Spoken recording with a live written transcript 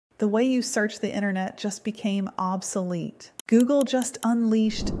The way you search the internet just became obsolete. Google just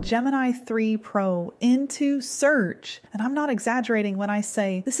unleashed Gemini 3 Pro into search. And I'm not exaggerating when I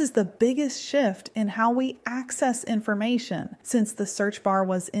say this is the biggest shift in how we access information since the search bar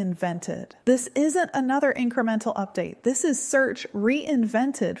was invented. This isn't another incremental update. This is search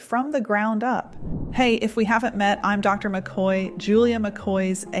reinvented from the ground up. Hey, if we haven't met, I'm Dr. McCoy, Julia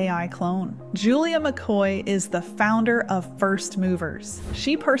McCoy's AI clone. Julia McCoy is the founder of First Movers.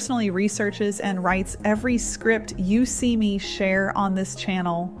 She personally researches and writes every script you see me share on this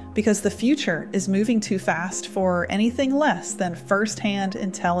channel because the future is moving too fast for anything less than first-hand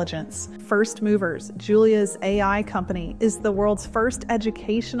intelligence. First Movers, Julia's AI company, is the world's first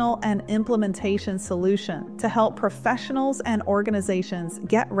educational and implementation solution to help professionals and organizations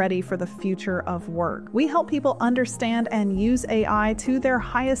get ready for the future of work. We help people understand and use AI to their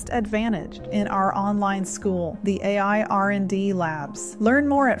highest advantage in our online school, the AI R&D Labs. Learn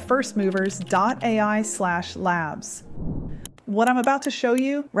more at firstmovers.ai/labs. What I'm about to show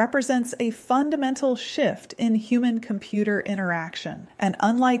you represents a fundamental shift in human-computer interaction. And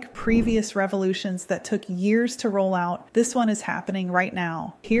unlike previous revolutions that took years to roll out, this one is happening right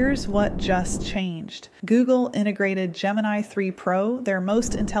now. Here's what just changed. Google integrated Gemini 3 Pro, their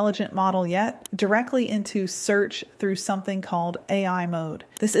most intelligent model yet, directly into search through something called AI mode.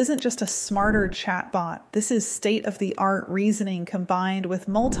 This isn't just a smarter chatbot. This is state-of-the-art reasoning combined with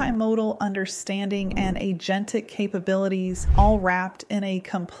multimodal understanding and agentic capabilities, all wrapped in a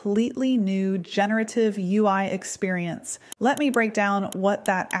completely new generative UI experience. Let me break down what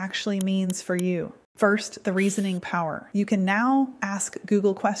that actually means for you. First, the reasoning power. You can now ask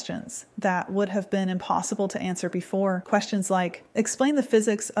Google questions that would have been impossible to answer before. Questions like, explain the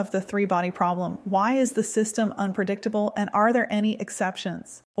physics of the three-body problem. Why is the system unpredictable and are there any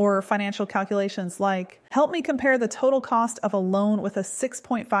exceptions? Or financial calculations like, help me compare the total cost of a loan with a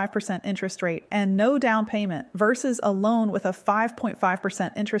 6.5% interest rate and no down payment versus a loan with a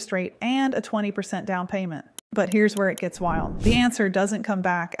 5.5% interest rate and a 20% down payment. But here's where it gets wild. The answer doesn't come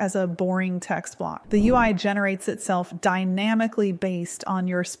back as a boring text block. The UI generates itself dynamically based on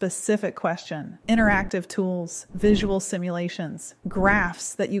your specific question. Interactive tools, visual simulations,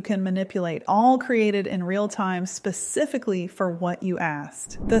 graphs that you can manipulate, all created in real time specifically for what you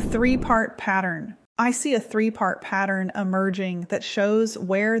asked. The three-part pattern. I see a three-part pattern emerging that shows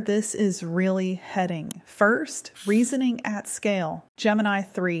where this is really heading. First, reasoning at scale. Gemini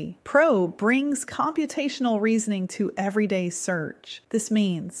 3 Pro brings computational reasoning to everyday search. This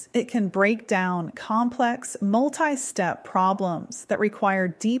means it can break down complex, multi-step problems that require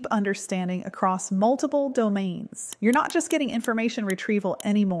deep understanding across multiple domains. You're not just getting information retrieval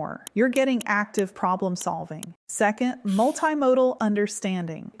anymore. You're getting active problem solving. Second, multimodal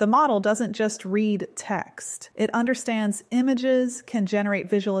understanding. The model doesn't just read text. It understands images, can generate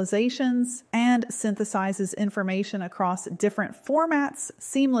visualizations, and synthesizes information across different formats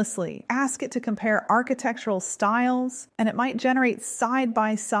seamlessly. Ask it to compare architectural styles, and it might generate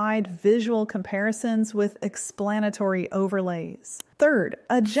side-by-side visual comparisons with explanatory overlays. Third,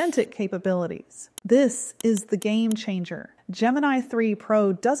 agentic capabilities. This is the game changer. Gemini 3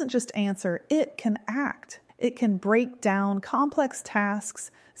 Pro doesn't just answer, it can act. It can break down complex tasks,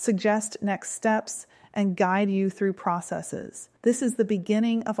 suggest next steps, and guide you through processes. This is the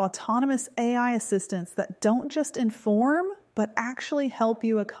beginning of autonomous AI assistants that don't just inform, but actually help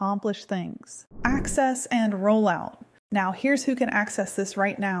you accomplish things. Access and rollout. Now, here's who can access this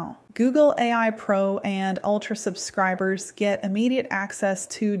right now. Google AI Pro and Ultra subscribers get immediate access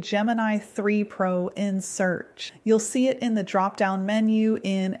to Gemini 3 Pro in search. You'll see it in the drop-down menu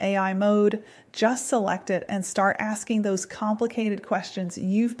in AI mode. Just select it and start asking those complicated questions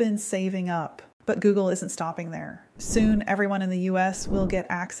you've been saving up. But Google isn't stopping there. Soon, everyone in the US will get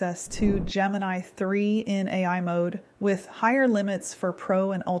access to Gemini 3 in AI mode with higher limits for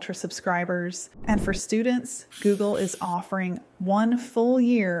Pro and Ultra subscribers. And for students, Google is offering 1 full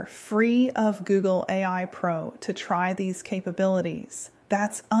year free of Google AI Pro to try these capabilities.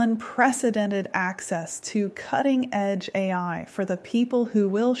 That's unprecedented access to cutting-edge AI for the people who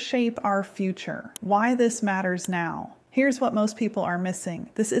will shape our future. Why this matters now. Here's what most people are missing.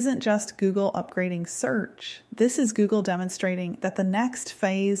 This isn't just Google upgrading search. This is Google demonstrating that the next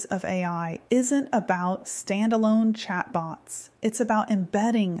phase of AI isn't about standalone chatbots. It's about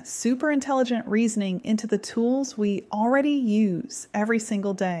embedding super intelligent reasoning into the tools we already use every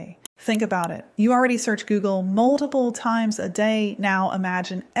single day. Think about it. You already search Google multiple times a day. Now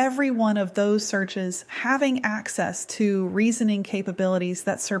imagine every one of those searches having access to reasoning capabilities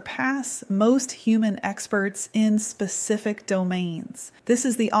that surpass most human experts in specific domains. This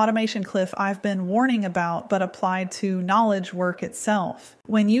is the automation cliff I've been warning about, but applied to knowledge work itself.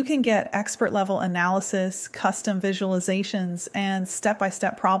 When you can get expert level analysis, custom visualizations, and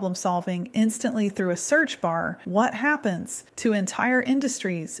step-by-step problem solving instantly through a search bar, what happens to entire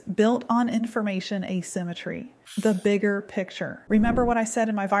industries built on information asymmetry? The bigger picture. Remember what I said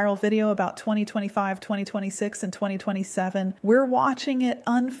in my viral video about 2025, 2026, and 2027? We're watching it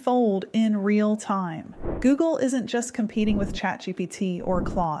unfold in real time. Google isn't just competing with ChatGPT or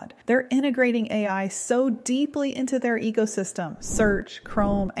Claude. They're integrating AI so deeply into their ecosystem, Search,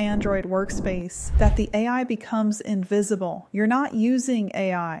 Chrome, Android workspace, that the AI becomes invisible. You're not using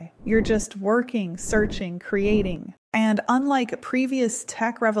AI. You're just working, searching, creating. And unlike previous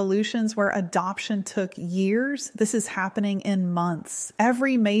tech revolutions where adoption took years, this is happening in months.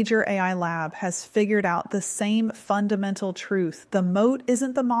 Every major AI lab has figured out the same fundamental truth. The moat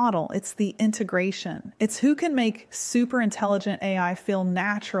isn't the model, it's the integration. It's who can make super intelligent AI feel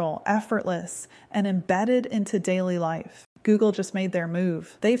natural, effortless, and embedded into daily life. Google just made their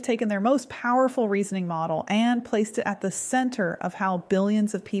move. They've taken their most powerful reasoning model and placed it at the center of how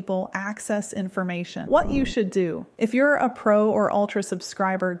billions of people access information. What you should do. If you're a pro or ultra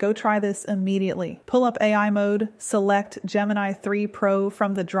subscriber, go try this immediately. Pull up AI mode, select Gemini 3 Pro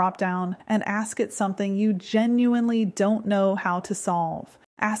from the dropdown, and ask it something you genuinely don't know how to solve.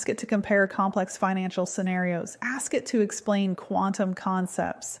 Ask it to compare complex financial scenarios. Ask it to explain quantum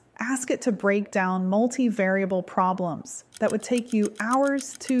concepts. Ask it to break down multivariable problems that would take you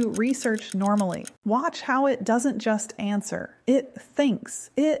hours to research normally. Watch how it doesn't just answer. It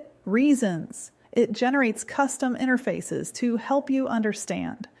thinks. It reasons. It generates custom interfaces to help you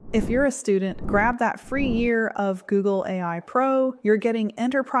understand. If you're a student, grab that free year of Google AI Pro. You're getting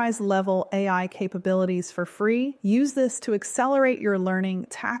enterprise-level AI capabilities for free. Use this to accelerate your learning,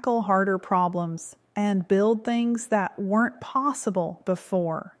 tackle harder problems, and build things that weren't possible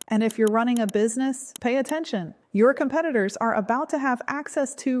before. And if you're running a business, pay attention. Your competitors are about to have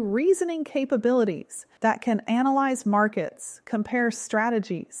access to reasoning capabilities that can analyze markets, compare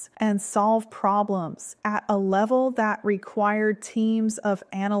strategies, and solve problems at a level that required teams of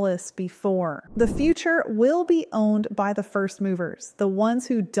analysts before. The future will be owned by the first movers, the ones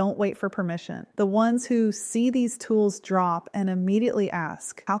who don't wait for permission, the ones who see these tools drop and immediately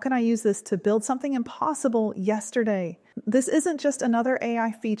ask, how can I use this to build something impossible yesterday? This isn't just another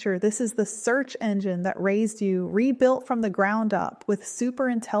AI feature. This is the search engine that raised you, rebuilt from the ground up with super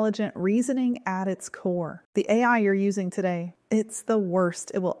intelligent reasoning at its core. The AI you're using today, it's the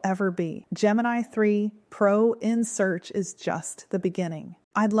worst it will ever be. Gemini 3 Pro in search is just the beginning.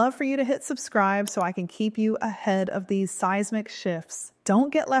 I'd love for you to hit subscribe so I can keep you ahead of these seismic shifts.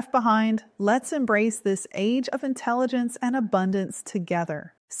 Don't get left behind. Let's embrace this age of intelligence and abundance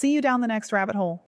together. See you down the next rabbit hole.